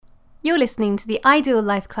You're listening to the Ideal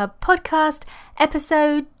Life Club podcast,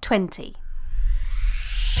 episode 20.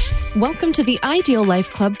 Welcome to the Ideal Life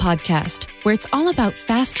Club podcast, where it's all about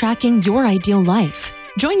fast-tracking your ideal life.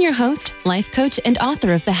 Join your host, life coach, and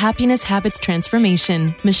author of The Happiness Habits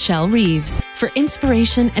Transformation, Michelle Reeves, for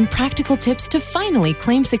inspiration and practical tips to finally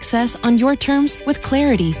claim success on your terms with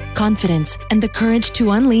clarity, confidence, and the courage to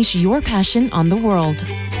unleash your passion on the world.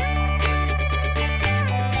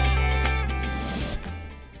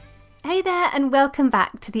 Hey there, and welcome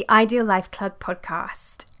back to the Ideal Life Club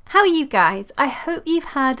podcast. How are you guys? I hope you've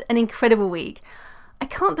had an incredible week. I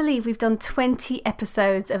can't believe we've done 20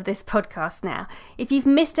 episodes of this podcast now. If you've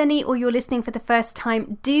missed any or you're listening for the first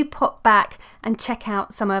time, do pop back and check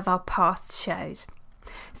out some of our past shows.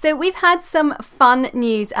 So we've had some fun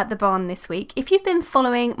news at the barn this week. If you've been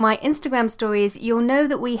following my Instagram stories, you'll know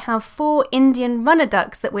that we have 4 Indian runner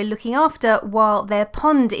ducks that we're looking after while their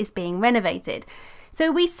pond is being renovated. So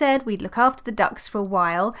we said we'd look after the ducks for a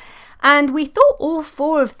while, and we thought all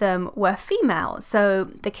 4 of them were female. So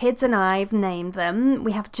the kids and I've named them.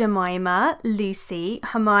 We have Jemima, Lucy,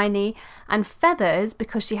 Hermione, and Feathers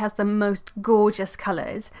because she has the most gorgeous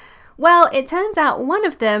colours. Well, it turns out one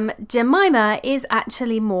of them, Jemima, is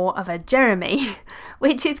actually more of a Jeremy,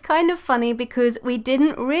 which is kind of funny because we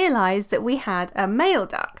didn't realise that we had a male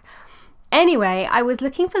duck. Anyway, I was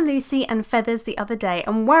looking for Lucy and Feathers the other day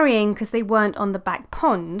and worrying because they weren't on the back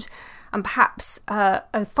pond, and perhaps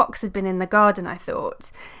a fox had been in the garden, I thought.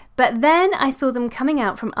 But then I saw them coming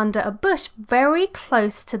out from under a bush very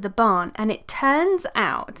close to the barn, and it turns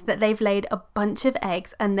out that they've laid a bunch of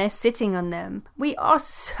eggs and they're sitting on them. We are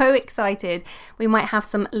so excited. We might have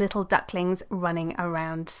some little ducklings running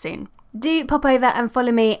around soon. Do pop over and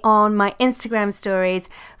follow me on my Instagram stories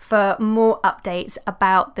for more updates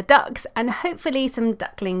about the ducks and hopefully some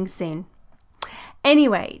ducklings soon.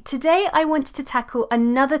 Anyway, today I wanted to tackle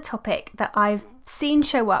another topic that I've seen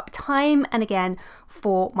show up time and again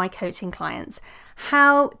for my coaching clients: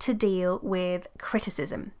 how to deal with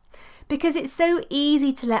criticism. Because it's so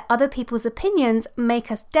easy to let other people's opinions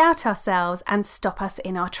make us doubt ourselves and stop us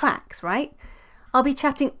in our tracks, right? I'll be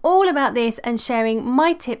chatting all about this and sharing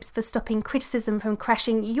my tips for stopping criticism from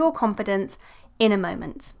crashing your confidence in a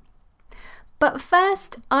moment. But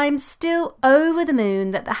first, I'm still over the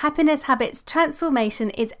moon that the Happiness Habits Transformation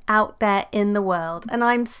is out there in the world, and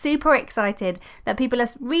I'm super excited that people are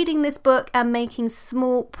reading this book and making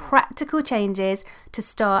small practical changes to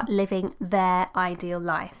start living their ideal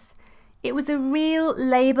life. It was a real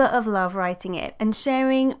labour of love writing it, and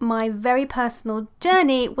sharing my very personal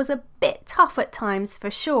journey was a bit tough at times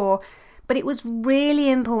for sure, but it was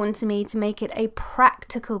really important to me to make it a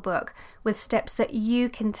practical book with steps that you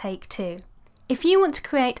can take too. If you want to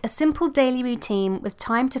create a simple daily routine with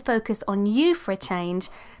time to focus on you for a change,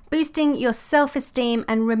 boosting your self-esteem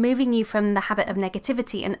and removing you from the habit of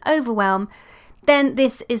negativity and overwhelm, then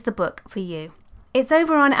this is the book for you. It's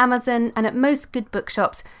over on Amazon and at most good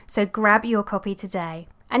bookshops, so grab your copy today.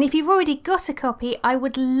 And if you've already got a copy, I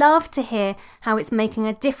would love to hear how it's making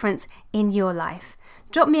a difference in your life.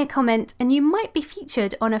 Drop me a comment and you might be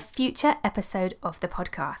featured on a future episode of the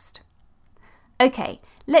podcast. Okay,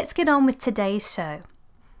 let's get on with today's show.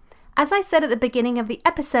 As I said at the beginning of the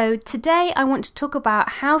episode, today I want to talk about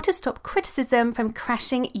how to stop criticism from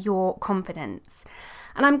crashing your confidence.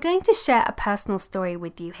 And I'm going to share a personal story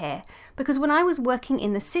with you here, because when I was working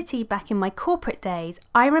in the city back in my corporate days,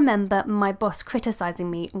 I remember my boss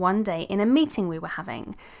criticizing me one day in a meeting we were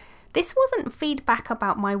having. This wasn't feedback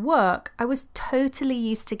about my work. I was totally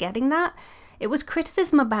used to getting that. It was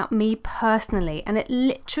criticism about me personally, and it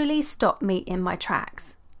literally stopped me in my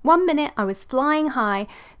tracks. One minute I was flying high,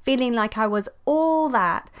 feeling like I was all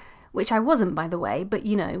that, which I wasn't, by the way, but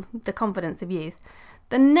you know, the confidence of youth.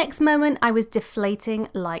 The next moment I was deflating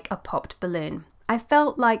like a popped balloon. I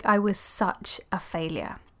felt like I was such a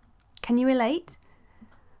failure. Can you relate?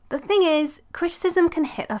 The thing is, criticism can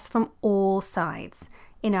hit us from all sides,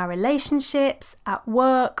 in our relationships, at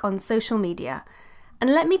work, on social media. And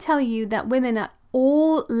let me tell you that women at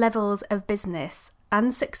all levels of business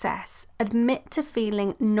and success admit to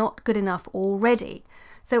feeling not good enough already.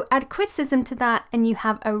 So add criticism to that and you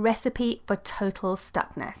have a recipe for total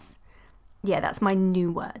stuckness. Yeah, that's my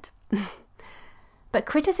new word. But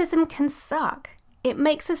criticism can suck. It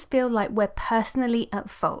makes us feel like we're personally at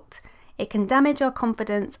fault. It can damage our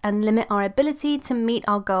confidence and limit our ability to meet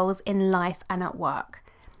our goals in life and at work.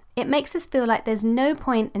 It makes us feel like there's no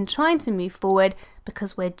point in trying to move forward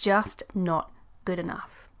because we're just not good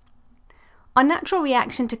enough. Our natural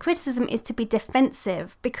reaction to criticism is to be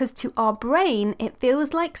defensive because to our brain it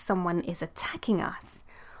feels like someone is attacking us.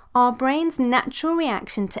 our brain's natural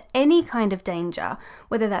reaction to any kind of danger,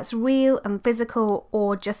 whether that's real and physical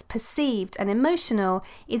or just perceived and emotional,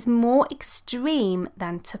 is more extreme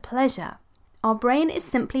than to pleasure. Our brain is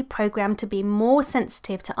simply programmed to be more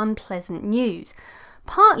sensitive to unpleasant news,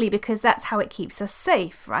 partly because that's how it keeps us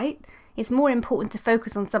safe, right? It's more important to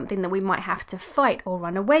focus on something that we might have to fight or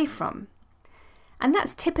run away from. And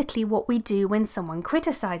that's typically what we do when someone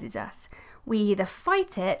criticizes us. We either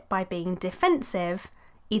fight it by being defensive,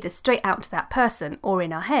 either straight out to that person or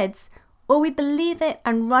in our heads, or we believe it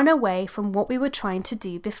and run away from what we were trying to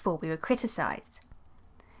do before we were criticized.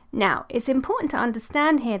 Now, it's important to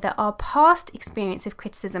understand here that our past experience of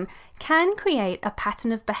criticism can create a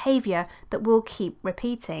pattern of behavior that we'll keep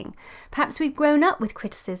repeating. Perhaps we've grown up with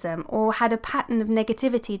criticism or had a pattern of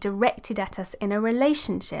negativity directed at us in a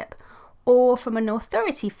relationship or from an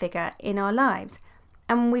authority figure in our lives.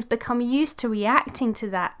 And we've become used to reacting to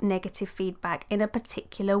that negative feedback in a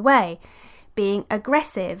particular way, being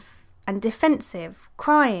aggressive and defensive,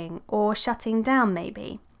 crying or shutting down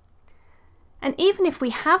maybe. And even if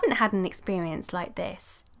we haven't had an experience like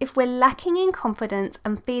this, if we're lacking in confidence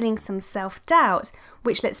and feeling some self-doubt,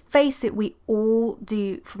 which let's face it, we all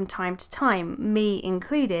do from time to time, me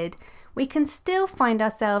included, we can still find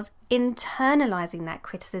ourselves internalizing that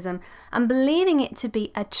criticism and believing it to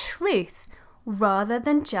be a truth rather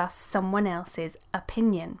than just someone else's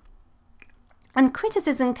opinion. And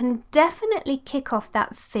criticism can definitely kick off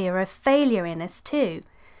that fear of failure in us too.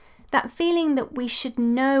 That feeling that we should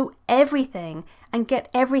know everything and get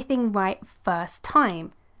everything right first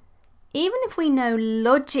time. Even if we know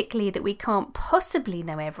logically that we can't possibly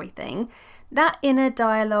know everything, that inner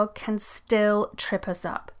dialogue can still trip us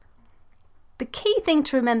up. The key thing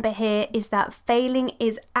to remember here is that failing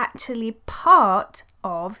is actually part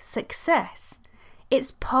of success.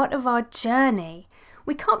 It's part of our journey.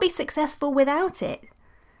 We can't be successful without it.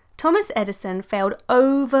 Thomas Edison failed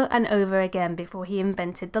over and over again before he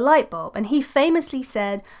invented the light bulb, and he famously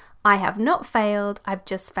said, "I have not failed, I've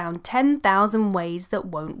just found 10,000 ways that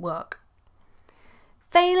won't work."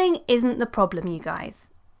 Failing isn't the problem, you guys.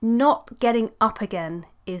 Not getting up again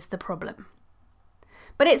is the problem.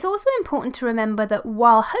 But it's also important to remember that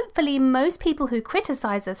while hopefully most people who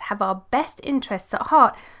criticize us have our best interests at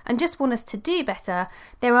heart and just want us to do better,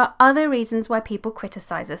 there are other reasons why people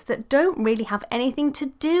criticize us that don't really have anything to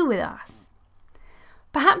do with us.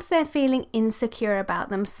 Perhaps they're feeling insecure about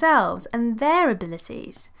themselves and their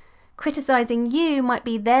abilities. Criticizing you might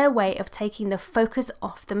be their way of taking the focus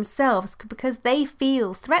off themselves because they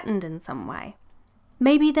feel threatened in some way.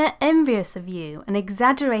 Maybe they're envious of you and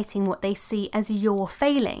exaggerating what they see as your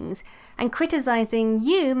failings, and criticizing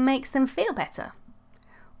you makes them feel better.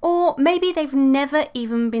 Or maybe they've never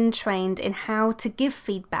even been trained in how to give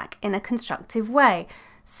feedback in a constructive way,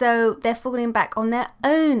 so they're falling back on their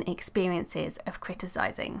own experiences of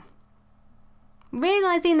criticizing.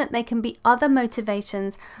 Realizing that there can be other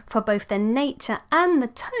motivations for both the nature and the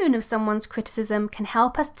tone of someone's criticism can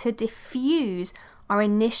help us to diffuse our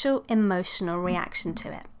initial emotional reaction to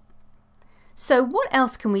it. So what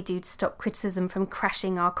else can we do to stop criticism from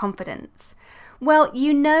crashing our confidence? Well,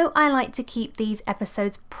 you know I like to keep these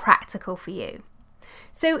episodes practical for you.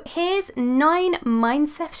 So here's 9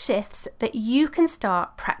 mindset shifts that you can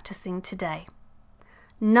start practicing today.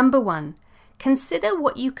 Number 1, consider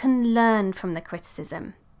what you can learn from the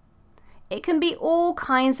criticism. It can be all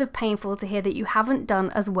kinds of painful to hear that you haven't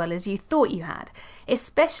done as well as you thought you had,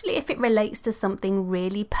 especially if it relates to something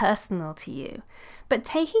really personal to you. But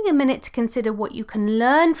taking a minute to consider what you can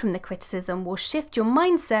learn from the criticism will shift your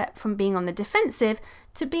mindset from being on the defensive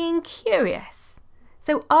to being curious.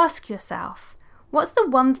 So ask yourself, what's the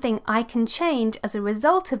one thing I can change as a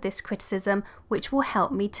result of this criticism which will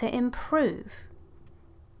help me to improve?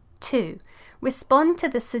 2. Respond to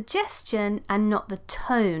the suggestion and not the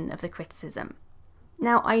tone of the criticism.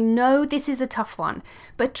 Now, I know this is a tough one,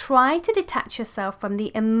 but try to detach yourself from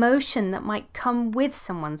the emotion that might come with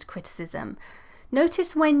someone's criticism.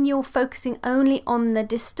 Notice when you're focusing only on the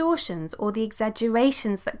distortions or the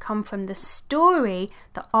exaggerations that come from the story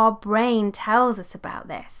that our brain tells us about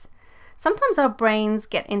this. Sometimes our brains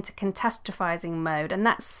get into catastrophizing mode and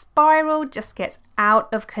that spiral just gets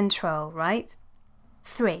out of control, right?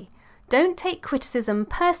 3. Don't take criticism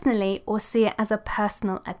personally or see it as a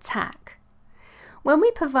personal attack. When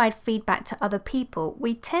we provide feedback to other people,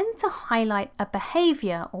 we tend to highlight a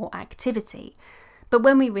behavior or activity. But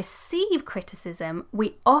when we receive criticism,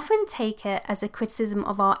 we often take it as a criticism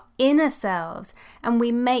of our inner selves, and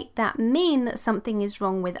we make that mean that something is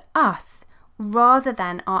wrong with us rather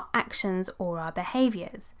than our actions or our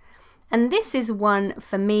behaviors. And this is one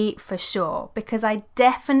for me for sure, because I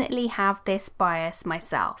definitely have this bias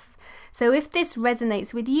myself. So if this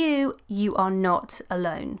resonates with you, you are not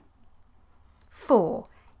alone. 4.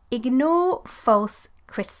 Ignore false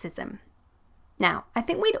criticism. Now, I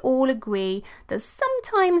think we'd all agree that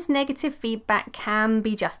sometimes negative feedback can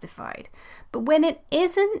be justified, but when it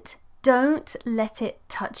isn't, don't let it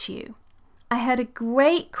touch you. I heard a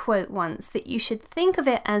great quote once that you should think of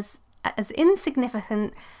it as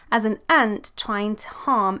insignificant as an ant trying to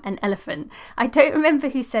harm an elephant. I don't remember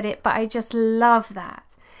who said it, but I just love that.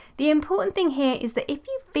 The important thing here is that if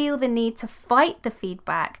you feel the need to fight the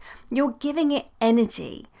feedback, you're giving it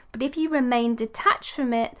energy. But if you remain detached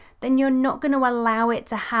from it, then you're not going to allow it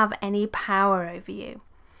to have any power over you.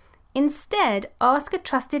 Instead, ask a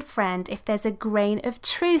trusted friend if there's a grain of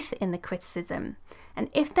truth in the criticism. And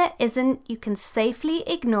if there isn't, you can safely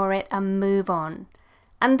ignore it and move on.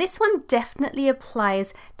 And this one definitely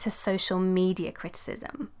applies to social media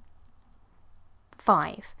criticism.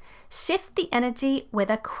 5. Shift the energy with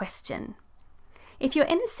a question. If you're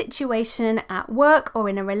in a situation at work or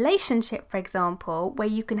in a relationship, for example, where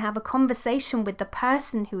you can have a conversation with the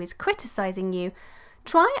person who is criticizing you,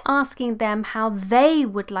 try asking them how they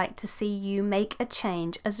would like to see you make a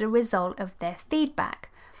change as a result of their feedback.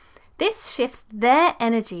 This shifts their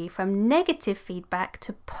energy from negative feedback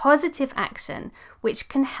to positive action, which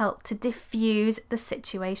can help to diffuse the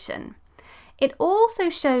situation. It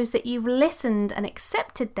also shows that you've listened and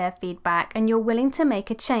accepted their feedback and you're willing to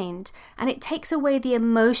make a change, and it takes away the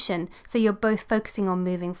emotion so you're both focusing on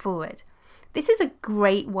moving forward. This is a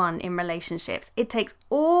great one in relationships. It takes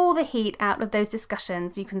all the heat out of those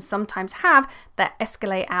discussions you can sometimes have that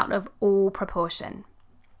escalate out of all proportion.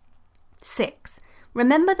 6.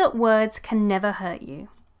 Remember that words can never hurt you.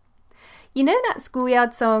 You know that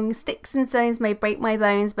schoolyard song, "Sticks and stones may break my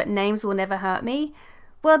bones, but names will never hurt me"?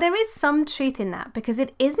 Well, there is some truth in that, because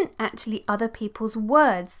it isn't actually other people's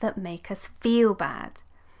words that make us feel bad.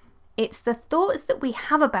 It's the thoughts that we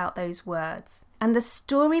have about those words and the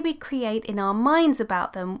story we create in our minds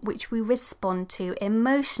about them, which we respond to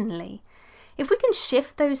emotionally. If we can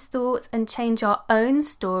shift those thoughts and change our own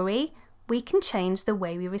story, we can change the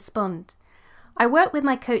way we respond. I work with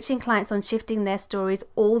my coaching clients on shifting their stories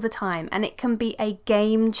all the time, and it can be a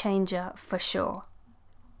game changer for sure.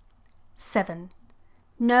 7.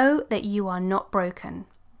 Know that you are not broken.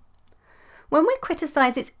 When we're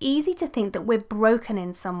criticized, it's easy to think that we're broken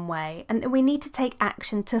in some way and that we need to take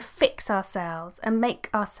action to fix ourselves and make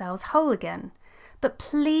ourselves whole again. But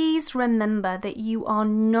please remember that you are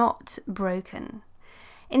not broken.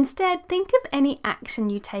 Instead, think of any action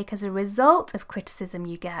you take as a result of criticism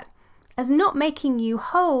you get as not making you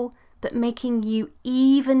whole, but making you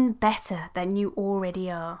even better than you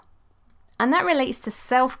already are. And that relates to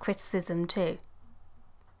self-criticism too.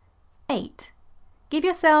 8. Give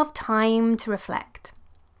yourself time to reflect.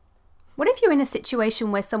 What if you're in a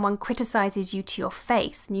situation where someone criticizes you to your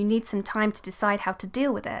face and you need some time to decide how to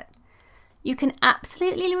deal with it? You can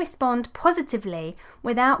absolutely respond positively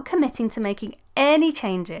without committing to making any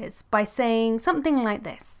changes by saying something like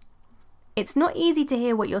this: "It's not easy to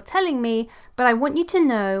hear what you're telling me, but I want you to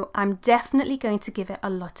know I'm definitely going to give it a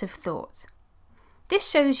lot of thought." This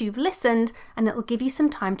shows you've listened, and it'll give you some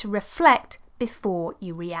time to reflect before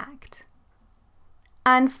you react.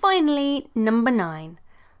 And finally, number 9,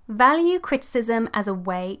 value criticism as a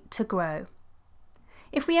way to grow.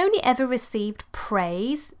 If we only ever received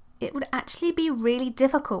praise, it would actually be really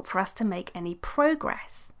difficult for us to make any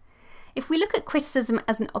progress. If we look at criticism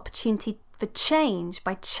as an opportunity for change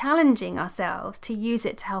by challenging ourselves to use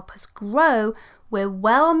it to help us grow, we're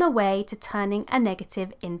well on the way to turning a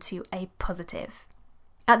negative into a positive.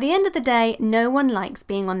 At the end of the day, no one likes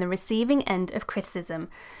being on the receiving end of criticism,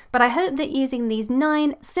 but I hope that using these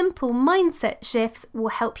 9 simple mindset shifts will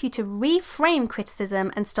help you to reframe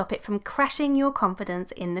criticism and stop it from crashing your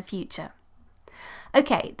confidence in the future.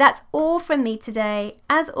 Okay, that's all from me today.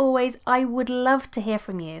 As always, I would love to hear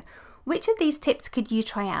from you. Which of these tips could you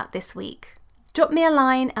try out this week? Drop me a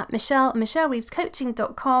line at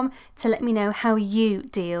michellereevescoaching.com to let me know how you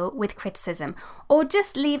deal with criticism, or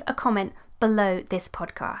just leave a comment below this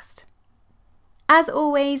podcast. As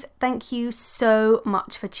always, thank you so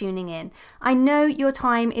much for tuning in. I know your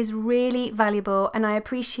time is really valuable, and I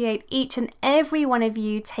appreciate each and every one of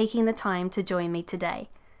you taking the time to join me today.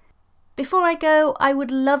 Before I go, I would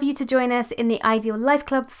love you to join us in the Ideal Life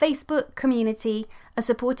Club Facebook community, a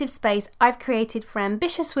supportive space I've created for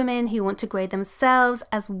ambitious women who want to grow themselves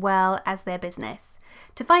as well as their business.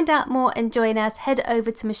 To find out more and join us, head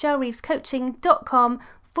over to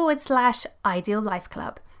michellereevescoaching.com/Ideal Life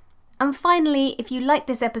Club. And finally, if you liked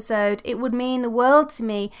this episode, it would mean the world to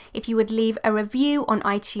me if you would leave a review on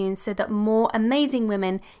iTunes so that more amazing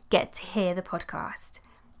women get to hear the podcast.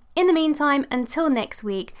 In the meantime, until next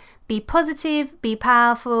week, be positive, be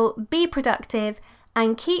powerful, be productive,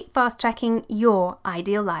 and keep fast-tracking your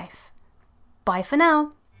ideal life. Bye for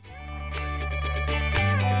now.